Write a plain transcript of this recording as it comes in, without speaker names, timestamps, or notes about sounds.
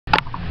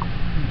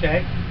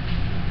Okay.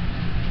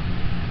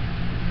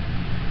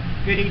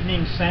 Good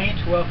evening, Saints.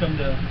 Welcome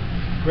to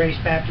Grace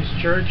Baptist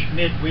Church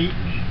midweek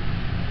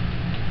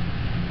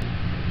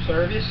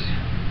service.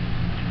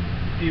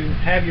 If you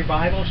have your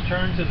Bibles,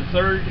 turn to the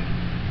 3rd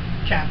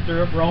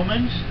chapter of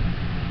Romans.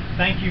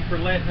 Thank you for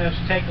letting us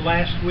take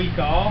last week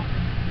off.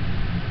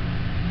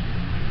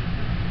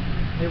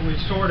 It was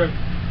sort of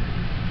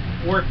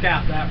worked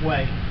out that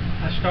way.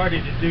 I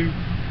started to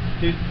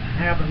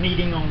have a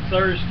meeting on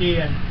Thursday,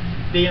 and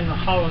being the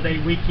holiday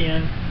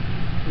weekend,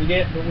 we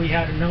didn't, but we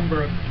had a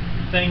number of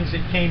things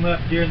that came up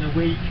during the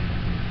week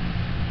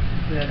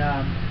that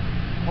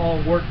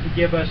all worked to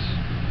give us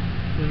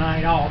the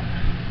night off.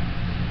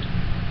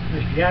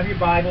 If you have your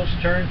Bibles,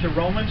 turn to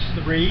Romans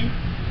 3,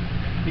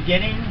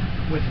 beginning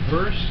with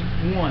verse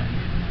 1.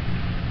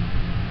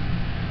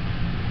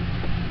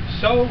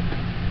 So,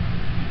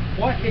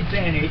 what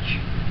advantage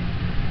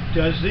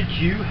does the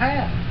Jew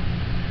have?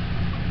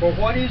 For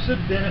what is the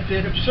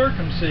benefit of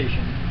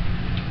circumcision?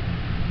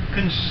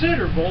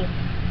 Considerable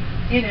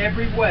in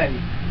every way.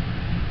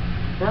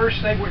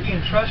 First, they were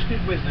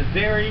entrusted with the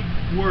very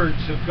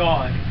words of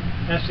God.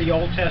 That's the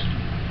Old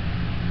Testament.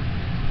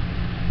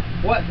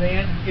 What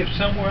then if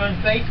some were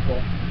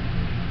unfaithful?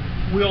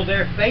 Will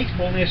their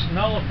faithfulness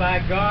nullify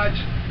God's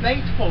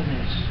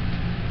faithfulness?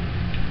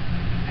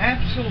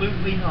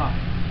 Absolutely not.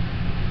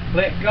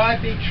 Let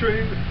God be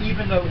true,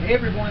 even though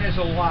everyone is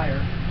a liar,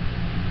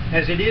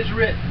 as it is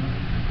written,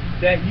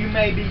 that you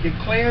may be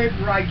declared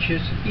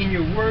righteous in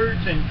your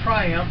words and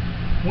triumph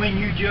when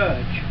you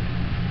judge.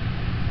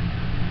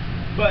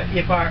 But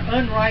if our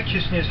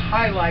unrighteousness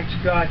highlights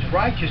God's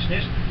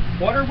righteousness,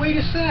 what are we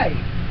to say?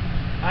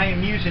 I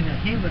am using a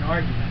human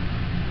argument.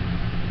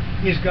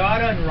 Is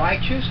God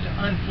unrighteous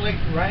to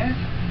inflict wrath?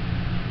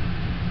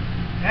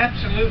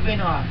 Absolutely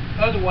not.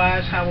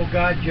 Otherwise, how will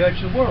God judge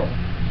the world?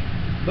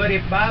 But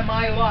if by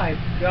my life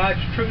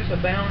God's truth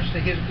abounds to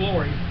His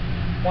glory,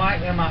 why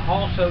am I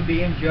also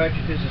being judged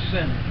as a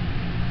sinner?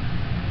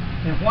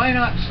 And why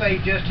not say,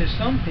 just as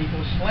some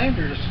people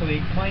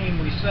slanderously claim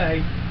we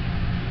say,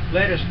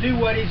 let us do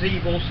what is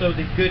evil so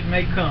that good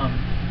may come?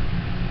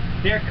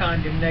 Their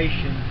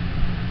condemnation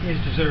is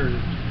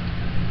deserved.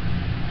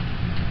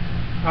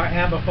 Our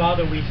Abba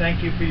Father, we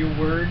thank you for your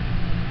word.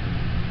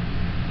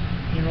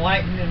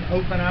 Enlighten and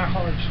open our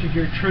hearts to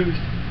your truth.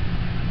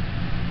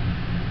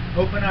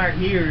 Open our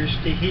ears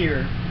to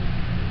hear,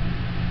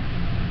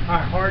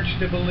 our hearts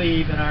to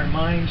believe, and our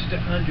minds to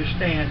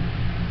understand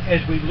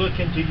as we look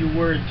into your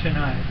word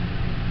tonight.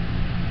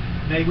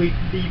 May we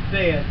be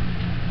fed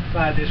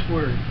by this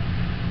word.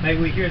 May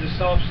we hear the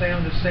soft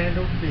sound of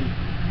sandaled feet.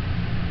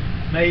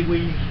 May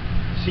we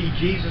see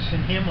Jesus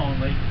in Him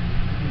only.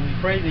 And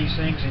we pray these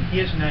things in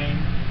His name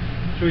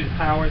through the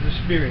power of the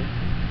Spirit.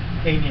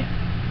 Amen.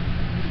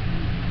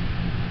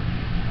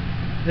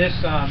 This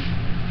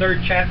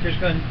 3rd chapter is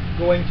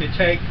going to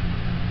take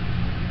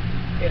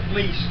at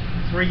least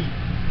 3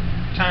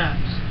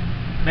 times,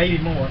 maybe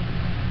more.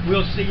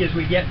 We'll see as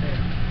we get there.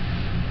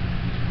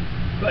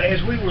 But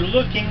as we were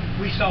looking,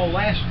 we saw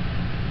last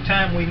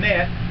time we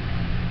met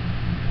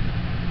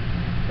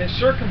that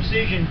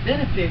circumcision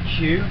benefits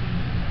you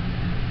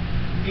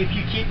if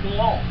you keep the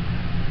law.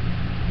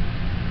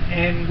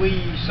 And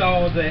we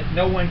saw that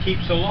no one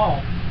keeps the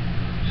law,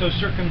 so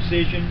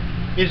circumcision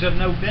is of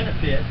no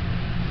benefit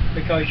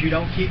because you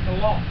don't keep the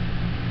law.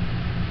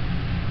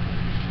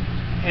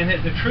 And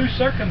that the true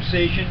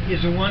circumcision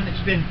is the one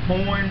that's been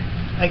born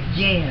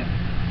again.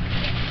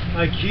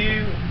 A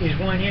Jew is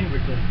one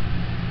inwardly.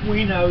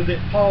 We know that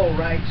Paul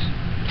writes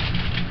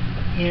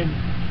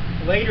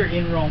later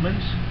in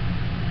Romans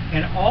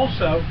and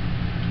also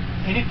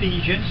in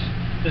Ephesians,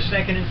 the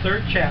 2nd and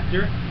 3rd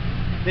chapter,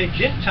 that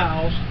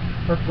Gentiles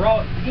are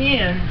brought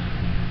in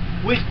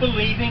with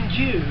believing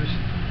Jews,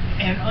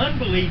 and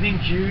unbelieving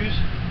Jews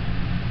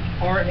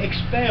are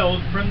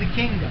expelled from the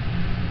kingdom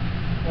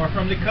or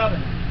from the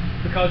covenant,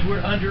 because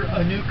we're under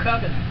a new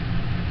covenant.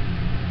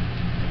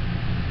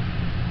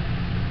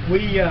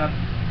 We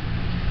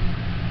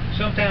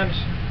sometimes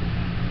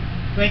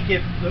think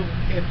if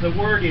the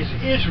word is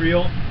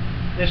Israel,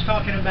 it's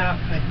talking about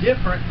a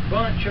different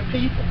bunch of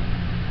people.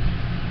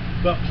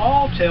 But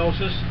Paul tells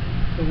us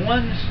the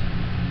ones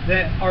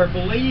that are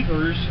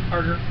believers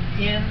are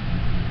in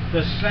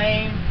the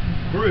same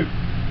group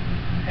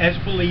as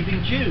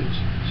believing Jews.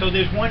 So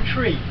there's one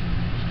tree.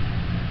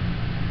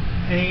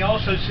 And he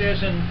also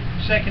says in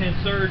 2nd and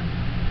 3rd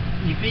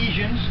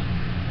Ephesians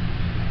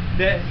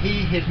that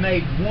he has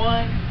made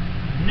one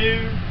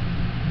new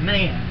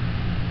man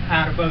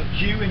out of both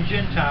Jew and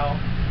Gentile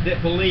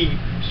that believe.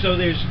 So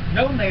there's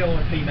no male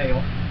or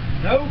female,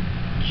 no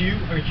Jew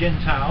or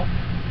Gentile,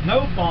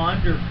 no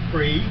bond or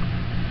free.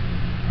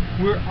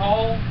 We're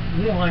all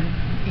one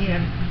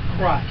in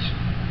Christ.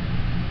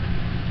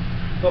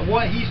 But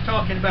what he's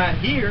talking about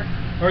here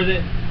are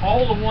that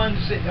all the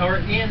ones that are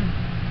in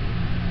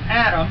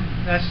Adam,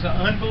 that's the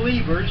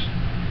unbelievers,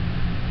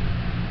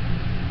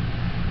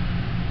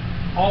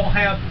 all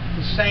have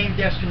the same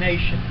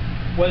destination,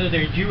 whether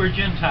they're Jew or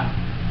Gentile.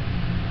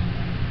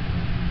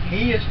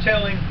 He is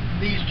telling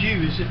these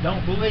Jews that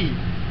don't believe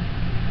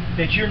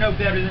that you're no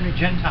better than a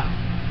Gentile.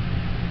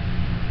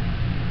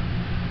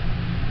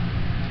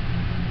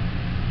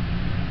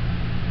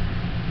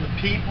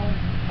 The people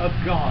of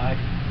God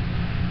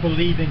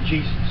believe in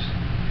Jesus.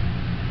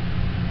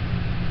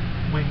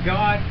 When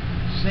God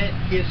sent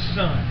His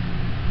Son,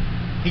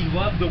 He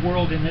loved the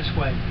world in this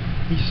way.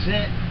 He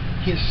sent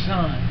His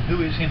Son,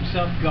 who is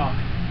Himself God,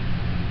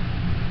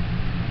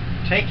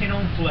 taking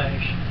on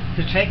flesh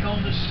to take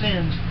on the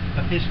sins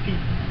of His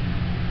people.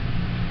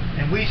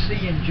 And we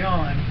see in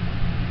John,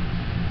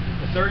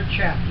 the 3rd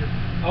chapter,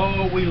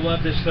 oh, we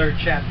love this 3rd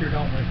chapter,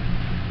 don't we?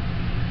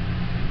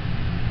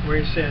 Where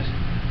it says,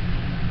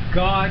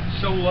 God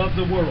so loved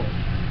the world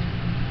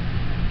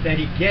that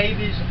He gave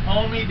His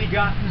only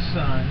begotten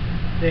Son,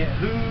 that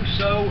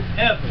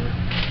whosoever,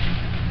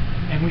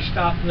 and we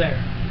stop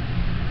there.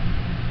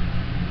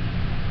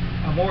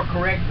 A more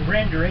correct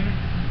rendering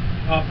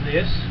of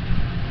this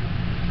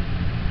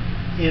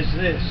is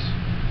this: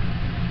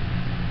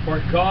 for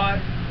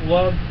God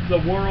loved the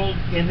world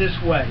in this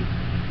way.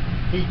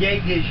 He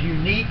gave His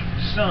unique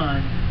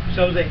Son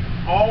so that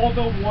all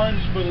the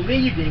ones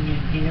believing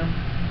in Him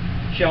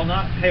shall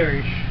not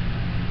perish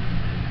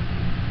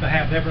but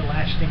have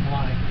everlasting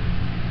life.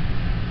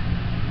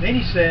 Then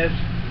He says,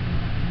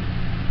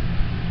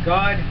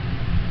 God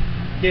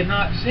did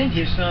not send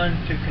His Son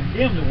to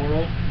condemn the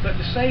world, but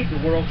to save the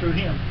world through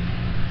Him.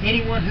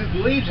 Anyone who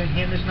believes in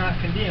Him is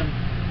not condemned.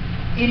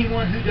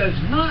 Anyone who does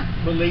not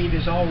believe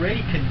is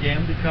already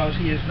condemned, because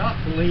he has not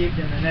believed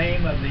in the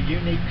name of the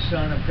unique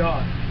Son of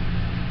God.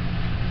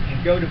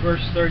 And go to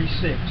verse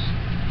 36.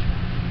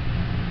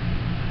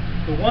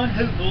 The one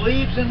who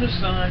believes in the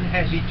Son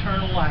has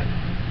eternal life,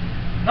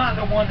 not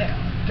the one that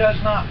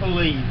does not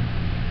believe.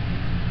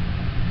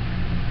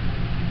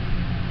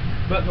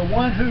 But the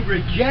one who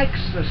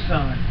rejects the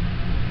Son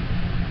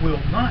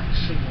will not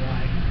see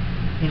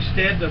life.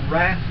 Instead, the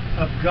wrath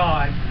of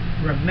God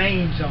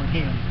remains on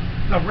him.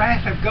 The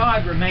wrath of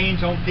God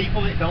remains on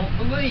people that don't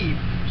believe.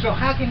 So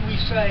how can we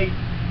say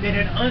that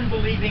an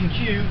unbelieving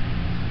Jew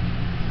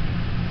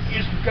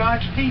is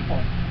God's people?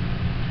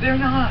 They're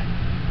not.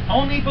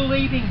 Only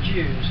believing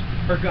Jews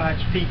are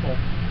God's people.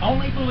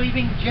 Only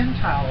believing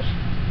Gentiles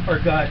are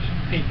God's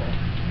people.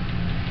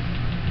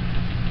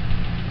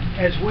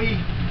 As we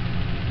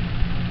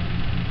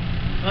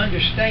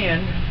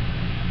understand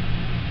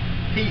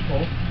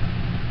people,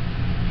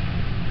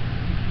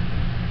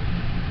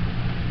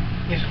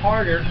 it's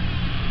harder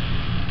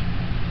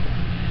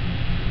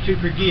to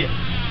forgive,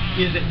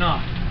 is it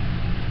not?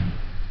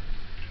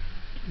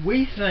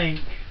 We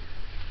think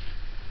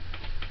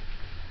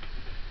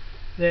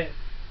that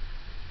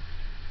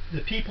the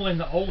people in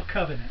the Old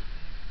Covenant,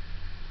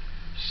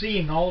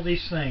 seeing all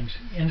these things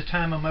in the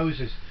time of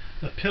Moses,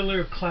 the pillar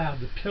of cloud,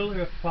 the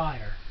pillar of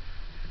fire,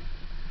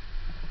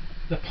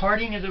 the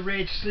parting of the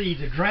Red Sea,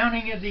 the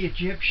drowning of the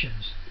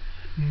Egyptians,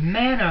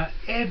 manna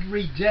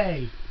every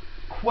day,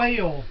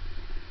 quail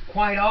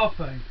quite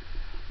often,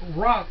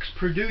 rocks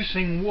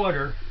producing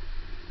water,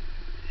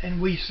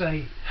 and we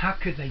say, how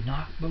could they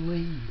not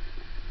believe?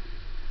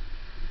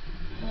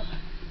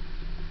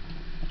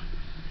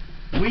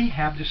 We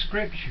have the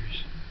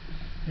scriptures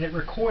that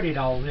recorded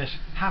all this.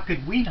 How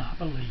could we not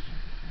believe?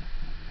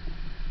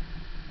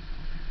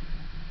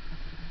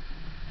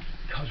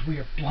 Because we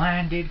are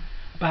blinded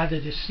by the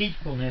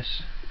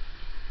deceitfulness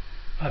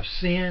of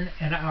sin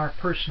and our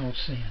personal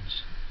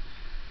sins.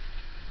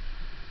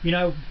 You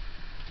know,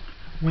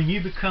 when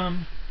you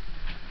become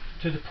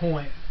to the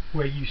point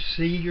where you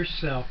see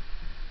yourself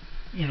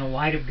in the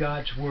light of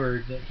God's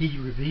Word, that He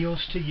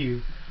reveals to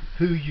you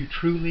who you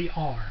truly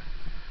are,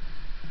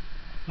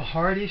 the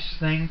hardest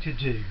thing to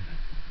do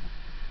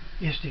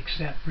is to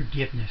accept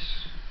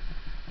forgiveness.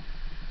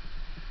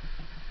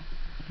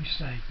 You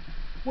say,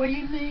 what do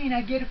you mean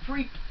I get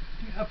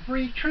a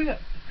free trip?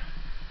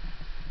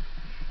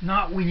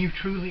 Not when you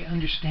truly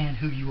understand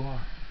who you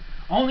are.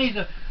 Only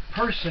the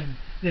person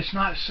that's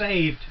not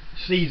saved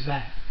sees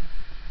that.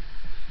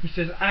 He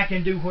says, I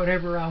can do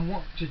whatever I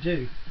want to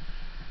do.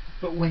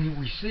 But when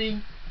we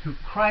see who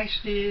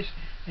Christ is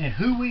and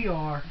who we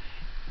are,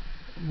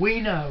 we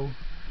know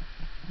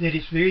that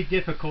it's very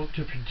difficult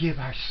to forgive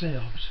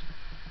ourselves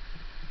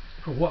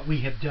for what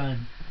we have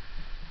done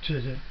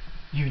to the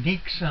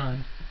unique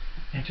Son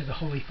and to the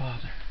Holy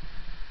Father.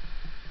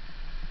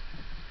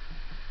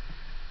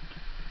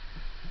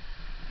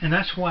 And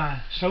that's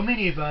why so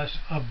many of us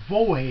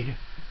avoid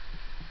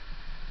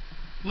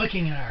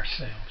looking at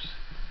ourselves.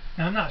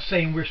 Now, I'm not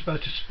saying we're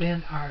supposed to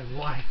spend our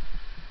life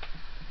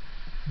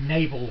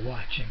navel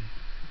watching.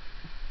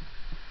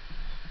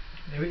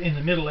 In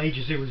the Middle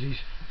Ages, there was these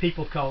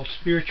people called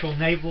spiritual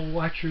navel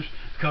watchers,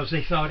 because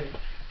they thought it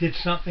did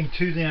something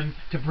to them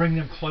to bring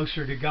them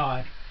closer to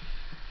God.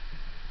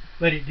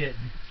 But it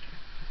didn't.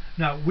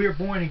 No, we're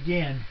born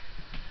again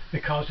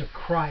because of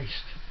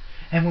Christ.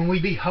 And when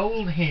we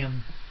behold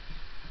Him,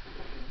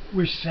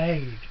 we're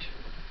saved.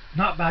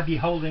 Not by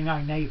beholding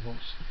our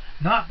navels.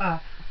 Not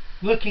by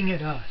looking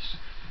at us.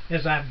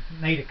 As I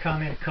made a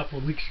comment a couple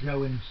of weeks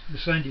ago in the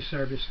Sunday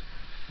service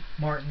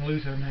Martin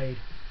Luther made.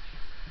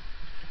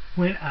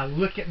 when I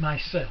look at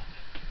myself,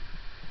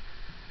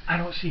 I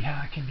don't see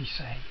how I can be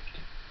saved.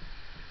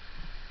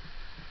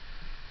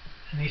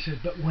 And he says,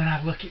 but when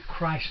I look at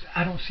Christ,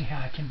 I don't see how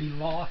I can be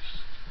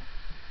lost.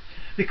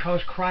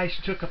 Because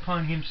Christ took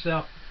upon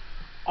himself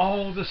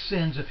all the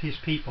sins of his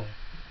people.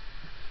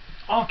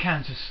 All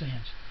kinds of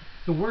sins.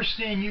 The worst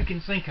sin you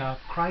can think of,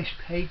 Christ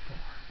paid for.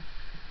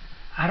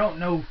 I don't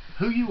know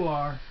who you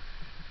are,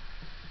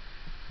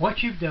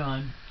 what you've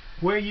done,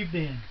 where you've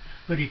been,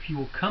 but if you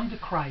will come to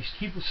Christ,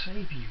 he will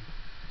save you.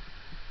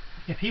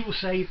 If he will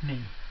save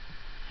me,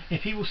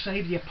 if he will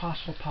save the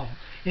Apostle Paul,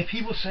 if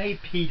he will save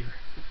Peter,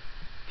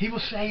 he will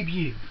save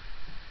you.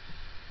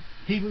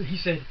 He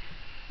said,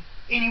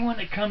 anyone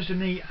that comes to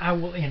me, I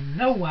will in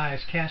no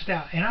wise cast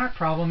out. And our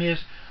problem is,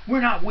 we're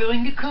not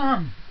willing to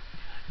come.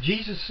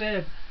 Jesus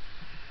said,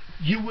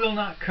 you will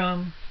not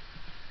come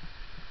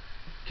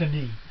to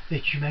me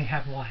that you may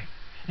have life.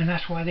 And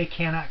that's why they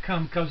cannot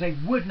come, because they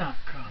would not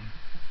come.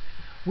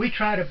 We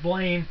try to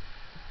blame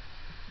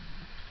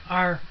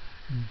our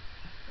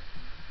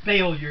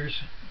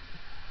failures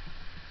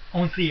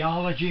on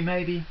theology,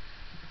 maybe.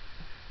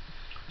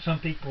 Some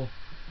people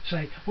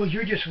say, well,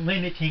 you're just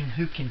limiting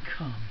who can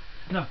come.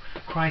 No,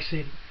 Christ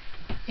said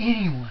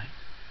anyone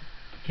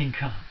can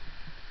come.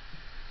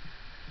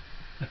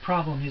 The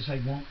problem is they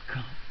won't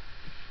come.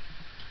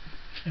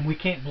 And we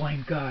can't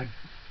blame God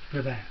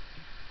for that.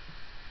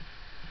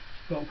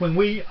 But when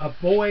we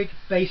avoid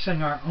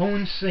facing our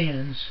own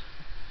sins,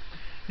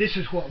 this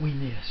is what we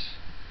miss.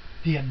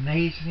 The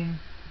amazing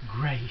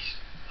grace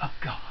of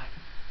God.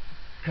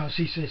 Because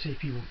he says,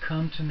 if you will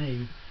come to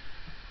me,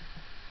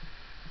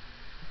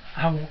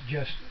 I won't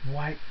just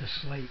wipe the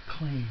slate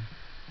clean.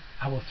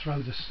 I will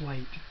throw the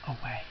slate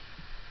away.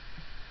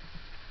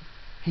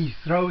 He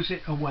throws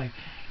it away.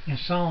 In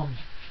Psalm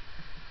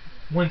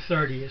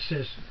 130 it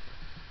says,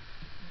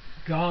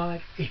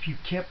 God, if you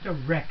kept a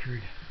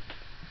record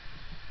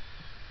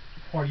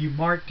or you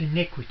marked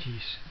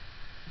iniquities,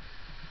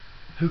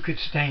 who could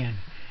stand?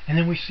 And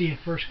then we see in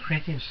 1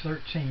 Corinthians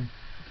 13,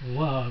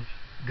 love,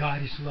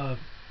 God is love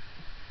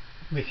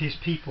with his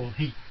people.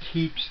 He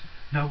keeps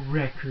no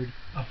record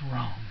of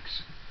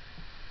wrongs.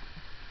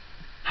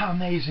 How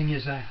amazing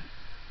is that?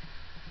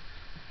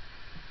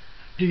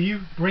 Do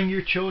you bring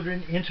your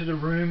children into the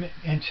room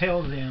and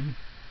tell them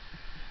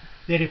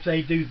that if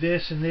they do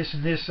this and this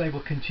and this, they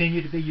will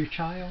continue to be your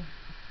child?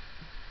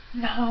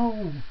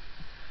 No.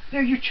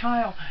 They're your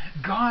child.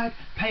 God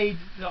paid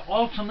the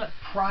ultimate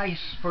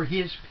price for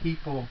his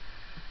people,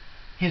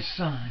 his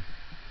Son.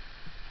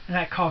 And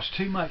that cost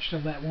too much to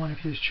let one of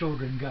his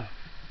children go.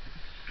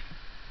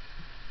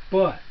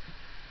 But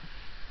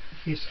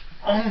it's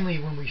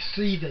only when we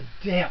see the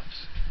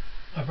depths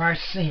of our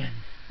sin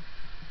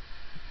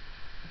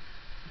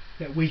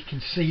that we can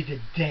see the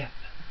depth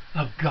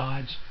of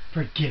God's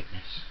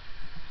forgiveness.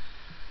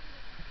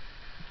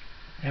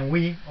 And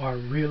we are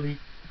really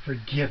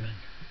forgiven.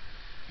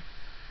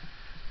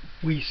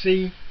 We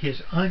see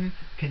his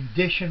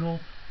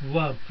unconditional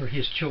love for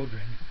his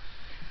children.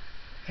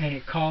 And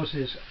it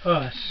causes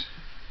us,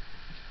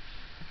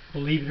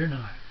 believe it or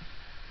not,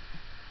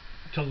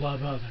 to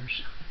love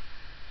others.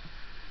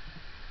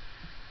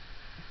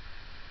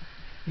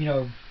 You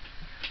know,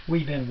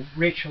 we've been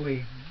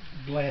richly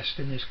blessed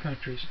in this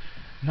country,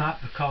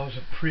 not because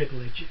of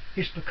privilege,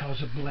 it's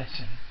because of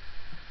blessing.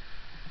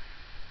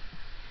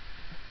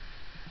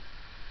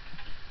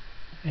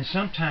 And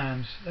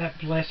sometimes that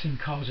blessing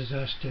causes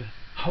us to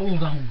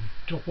hold on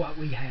to what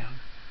we have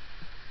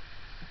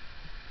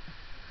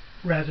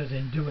rather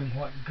than doing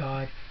what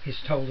God has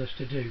told us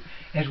to do.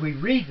 As we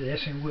read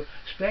this, and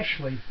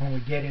especially when we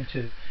get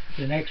into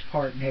the next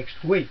part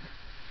next week,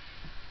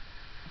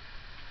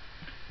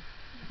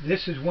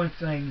 this is one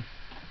thing.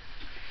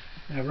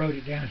 I wrote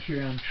it down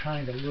here. I'm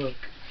trying to look.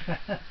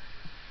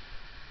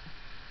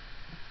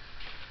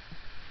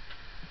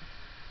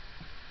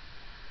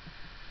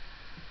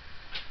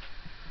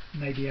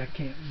 Maybe I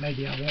can't.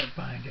 Maybe I won't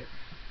find it.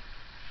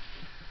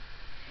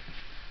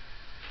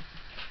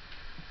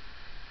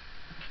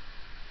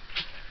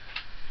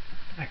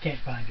 I can't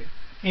find it.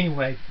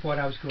 Anyway, what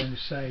I was going to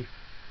say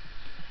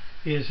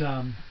is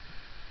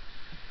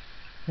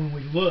when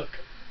we look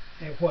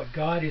at what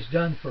God has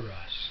done for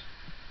us,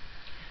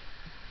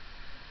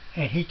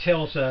 and he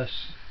tells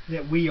us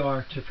that we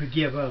are to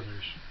forgive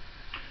others,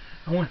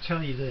 I want to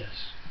tell you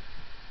this.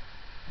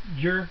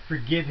 Your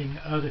forgiving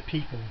other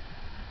people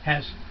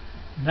has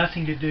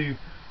nothing to do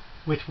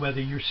with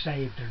whether you're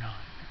saved or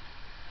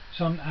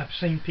not. I've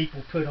seen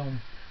people put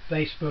on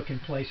Facebook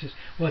and places,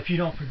 well, if you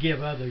don't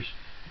forgive others,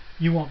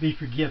 you won't be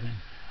forgiven.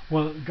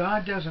 Well,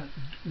 God doesn't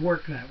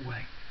work that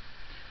way.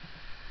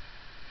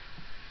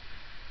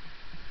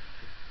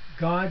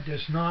 God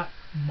does not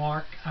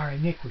mark our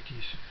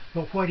iniquities.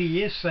 But what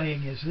he is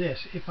saying is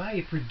this: if I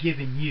have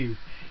forgiven you,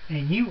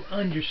 and you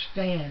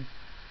understand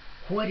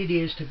what it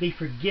is to be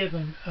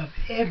forgiven of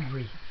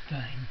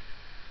everything,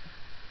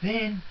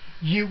 then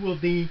you will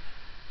be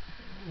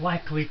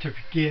likely to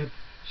forgive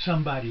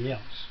somebody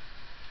else.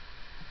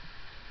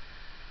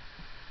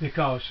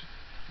 Because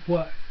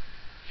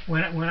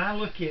when I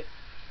look at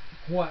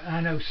what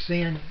I know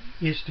sin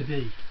is to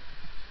be.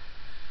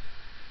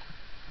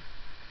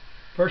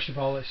 First of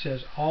all, it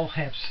says all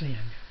have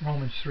sinned,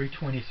 Romans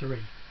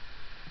 3:23.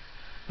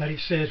 But it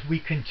says we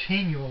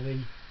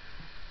continually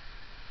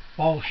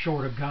fall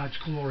short of God's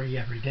glory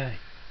every day.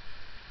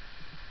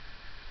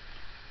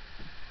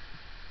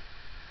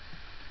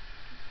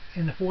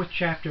 In the 4th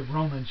chapter of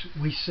Romans,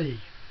 we see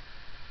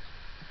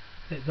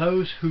that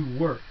those who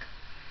work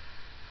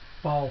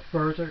fall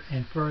further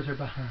and further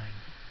behind.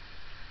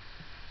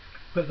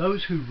 But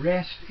those who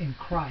rest in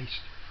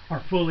Christ are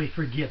fully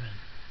forgiven.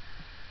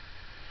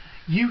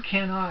 You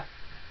cannot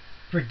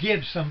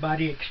forgive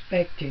somebody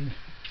expecting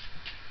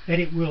that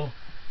it will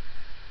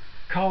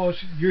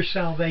cause your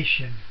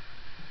salvation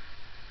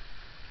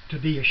to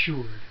be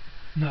assured.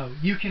 No,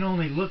 you can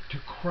only look to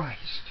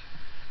Christ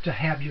to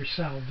have your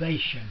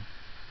salvation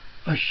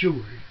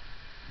assured.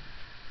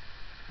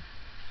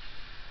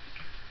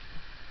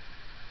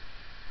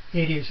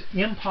 It is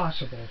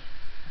impossible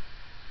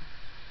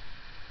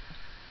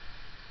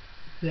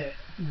that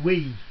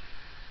we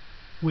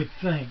would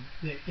think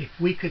that if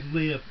we could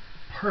live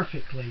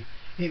perfectly,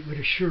 it would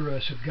assure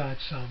us of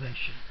God's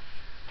salvation.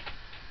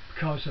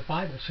 Because the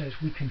Bible says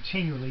we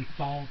continually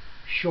fall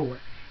short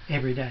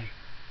every day.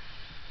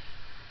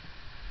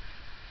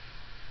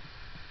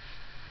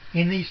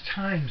 In these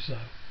times,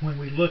 though, when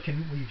we look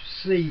and we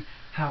see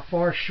how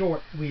far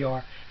short we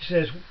are, it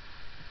says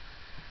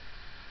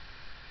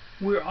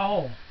we're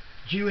all,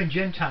 Jew and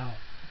Gentile,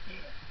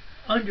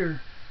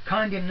 under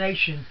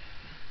condemnation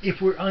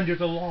if we're under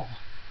the law.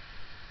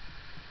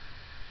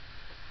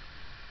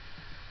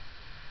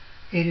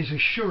 It is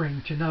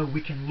assuring to know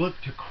we can look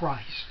to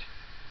Christ,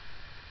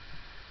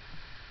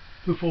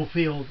 who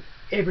fulfilled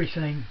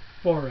everything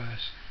for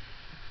us.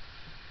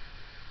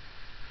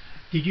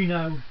 Did you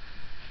know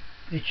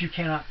that you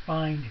cannot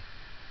find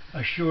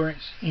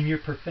assurance in your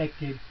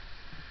perfected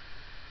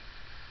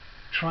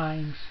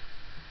tryings,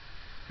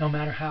 no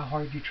matter how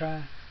hard you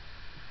try?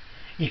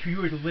 If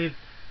you were to live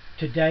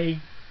today,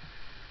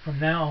 from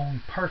now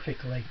on,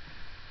 perfectly,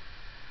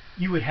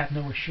 you would have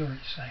no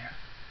assurance there.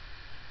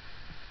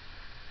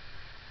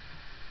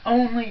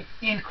 Only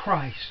in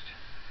Christ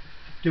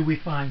do we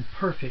find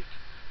perfect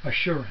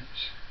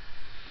assurance.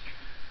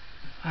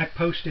 I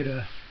posted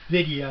a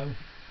video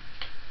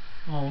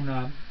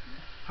on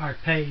our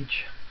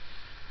page,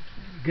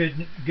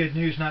 Good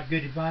News Not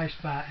Good Advice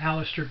by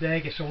Alistair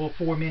Begg. It's a little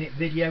 4-minute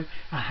video.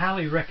 I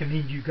highly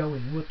recommend you go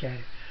and look at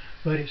it.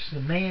 But it's the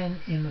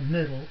man in the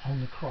middle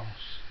on the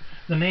cross.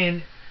 The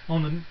man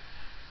on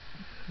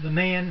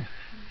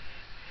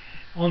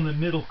the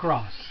middle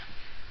cross.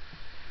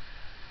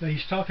 But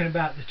he's talking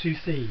about the two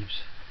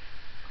thieves.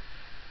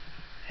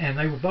 And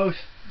they were both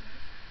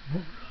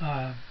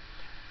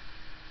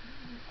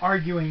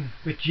arguing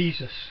with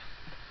Jesus.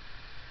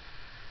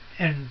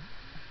 And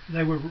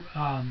they were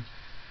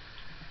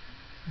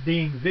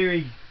being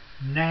very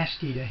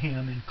nasty to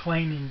him and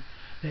claiming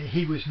that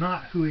he was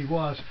not who he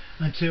was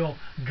until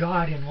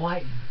God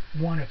enlightened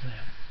one of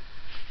them.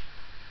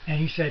 And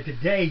he said,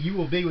 "Today you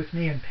will be with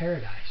me in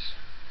paradise."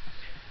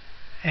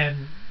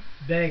 And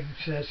Begg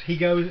says he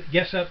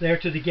gets up there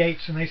to the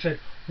gates, and they said,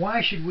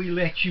 "Why should we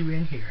let you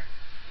in here?"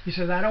 He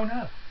says, "I don't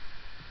know.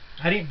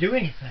 I didn't do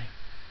anything."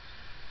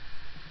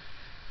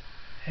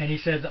 And he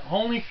said the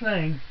only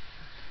thing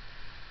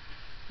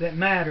that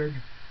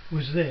mattered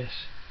was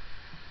this,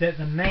 that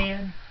the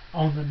man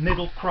on the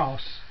middle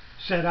cross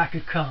said I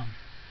could come.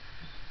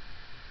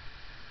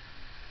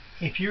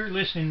 If you're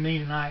listening to me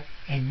tonight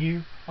and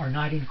you are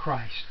not in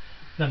Christ,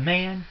 the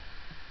man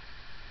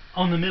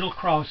on the middle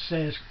cross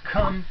says,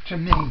 "Come to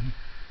me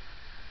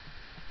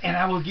and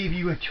I will give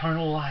you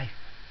eternal life."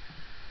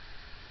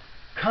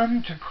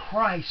 Come to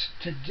Christ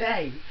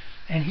today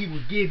and he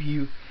will give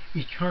you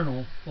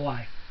eternal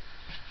life.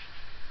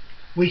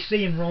 We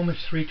see in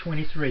Romans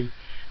 3:23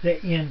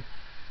 that in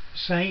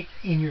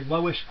your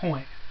lowest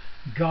point,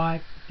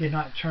 God did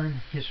not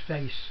turn his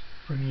face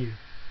from you.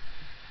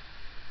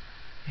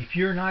 If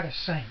you're not a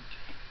saint,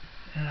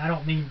 and I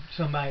don't mean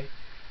somebody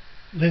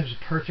lives a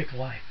perfect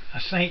life. A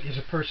saint is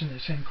a person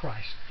that's in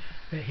Christ,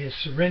 that has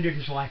surrendered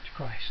his life to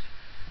Christ.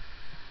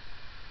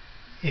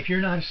 If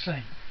you're not a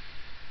saint,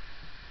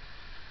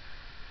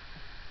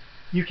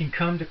 you can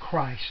come to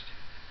Christ,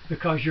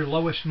 because your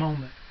lowest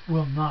moment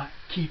will not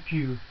keep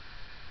you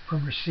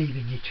from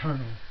receiving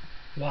eternal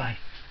life.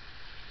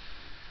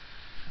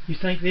 You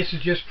think this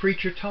is just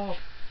preacher talk?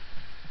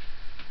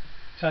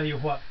 Tell you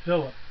what,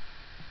 Philip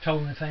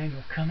told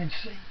Nathaniel, "Come and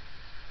see.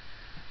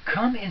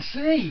 Come and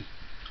see."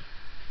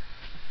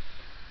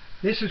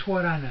 This is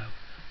what I know.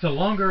 The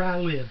longer I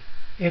live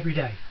every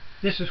day,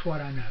 this is what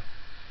I know.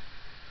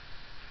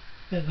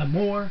 That the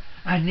more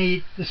I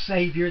need the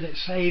Savior that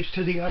saves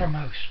to the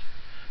uttermost.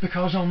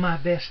 Because on my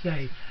best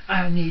day,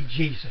 I need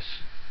Jesus.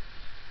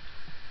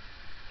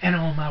 And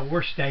on my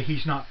worst day,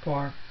 he's not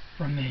far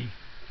from me.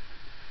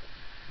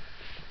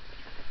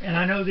 And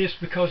I know this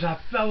because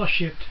I've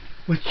fellowshiped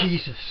with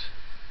Jesus.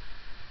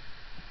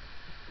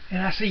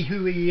 And I see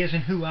who he is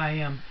and who I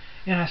am.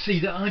 And I see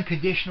the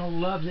unconditional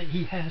love that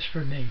he has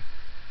for me.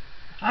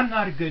 I'm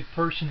not a good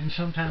person, and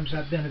sometimes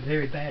I've been a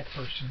very bad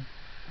person.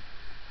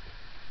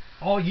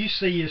 All you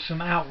see is some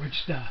outward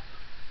stuff.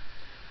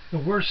 The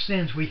worst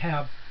sins we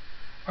have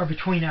are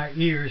between our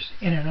ears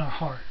and in our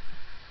heart.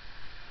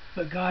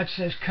 But God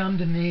says, come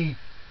to me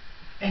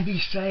and be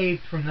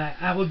saved from that.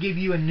 I will give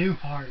you a new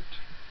heart.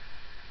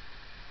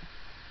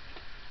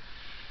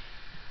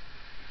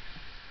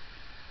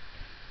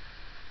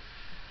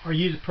 Are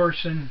you the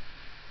person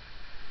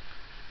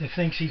that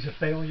thinks he's a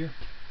failure?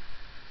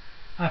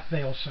 I've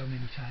failed so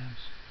many times.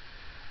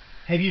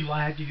 Have you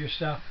lied to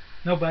yourself?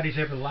 Nobody's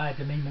ever lied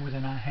to me more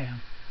than I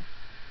have.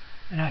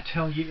 And I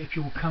tell you, if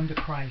you will come to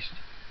Christ,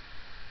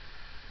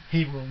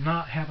 He will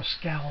not have a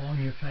scowl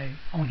on your face,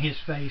 on His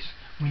face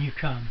when you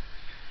come.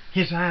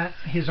 His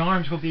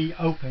arms will be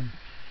open.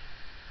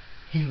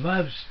 He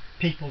loves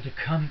people to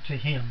come to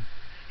Him.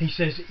 He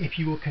says, if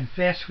you will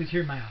confess with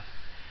your mouth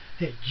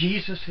that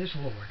Jesus is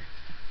Lord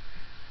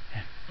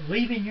and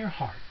believe in your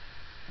heart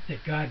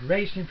that God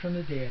raised Him from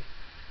the dead,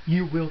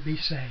 you will be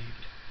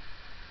saved.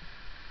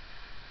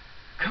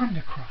 Come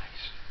to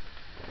Christ.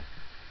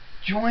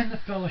 Join the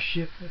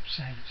fellowship of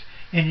saints.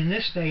 And in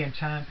this day and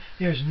time,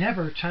 there's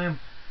never a time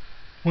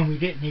when we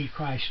didn't need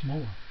Christ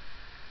more.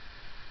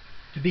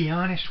 To be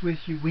honest with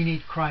you, we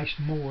need Christ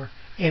more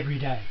every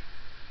day.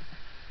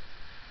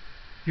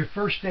 Your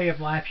first day of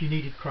life, you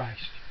needed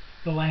Christ.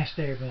 The last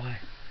day of your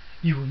life,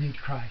 you will need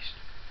Christ.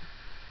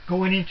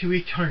 Going into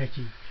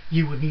eternity,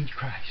 you will need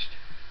Christ.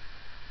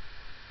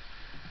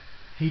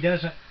 He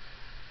doesn't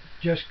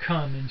just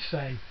come and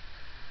say,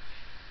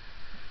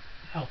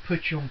 I'll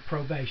put you on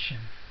probation.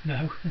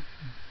 No.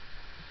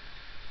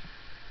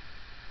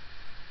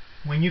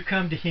 When you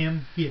come to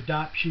Him, He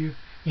adopts you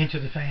into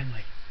the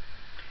family.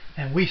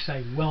 And we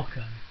say,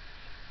 welcome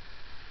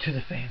to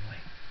the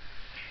family.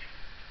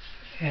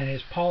 And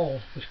as Paul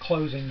was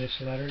closing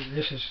this letter,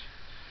 this is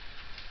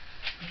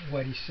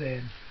what he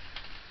said.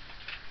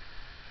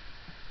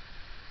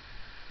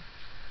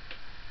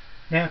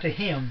 Now to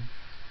Him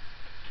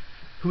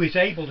who is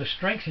able to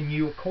strengthen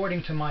you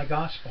according to my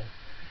gospel,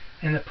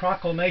 and the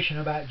proclamation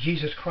about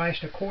Jesus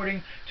Christ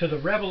according to the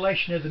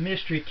revelation of the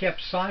mystery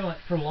kept silent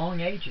for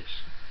long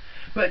ages,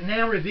 but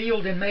now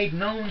revealed and made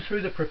known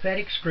through the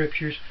prophetic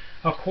scriptures,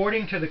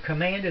 according to the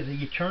command of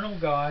the eternal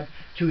God,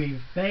 to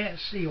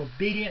advance the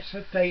obedience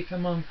of faith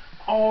among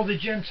all the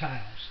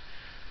Gentiles,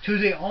 to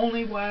the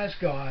only wise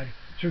God,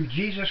 through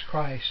Jesus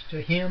Christ.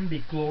 To Him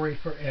be glory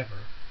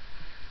forever.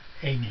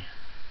 Amen.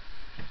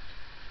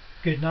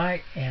 Good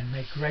night, and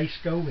may grace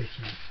go with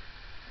you.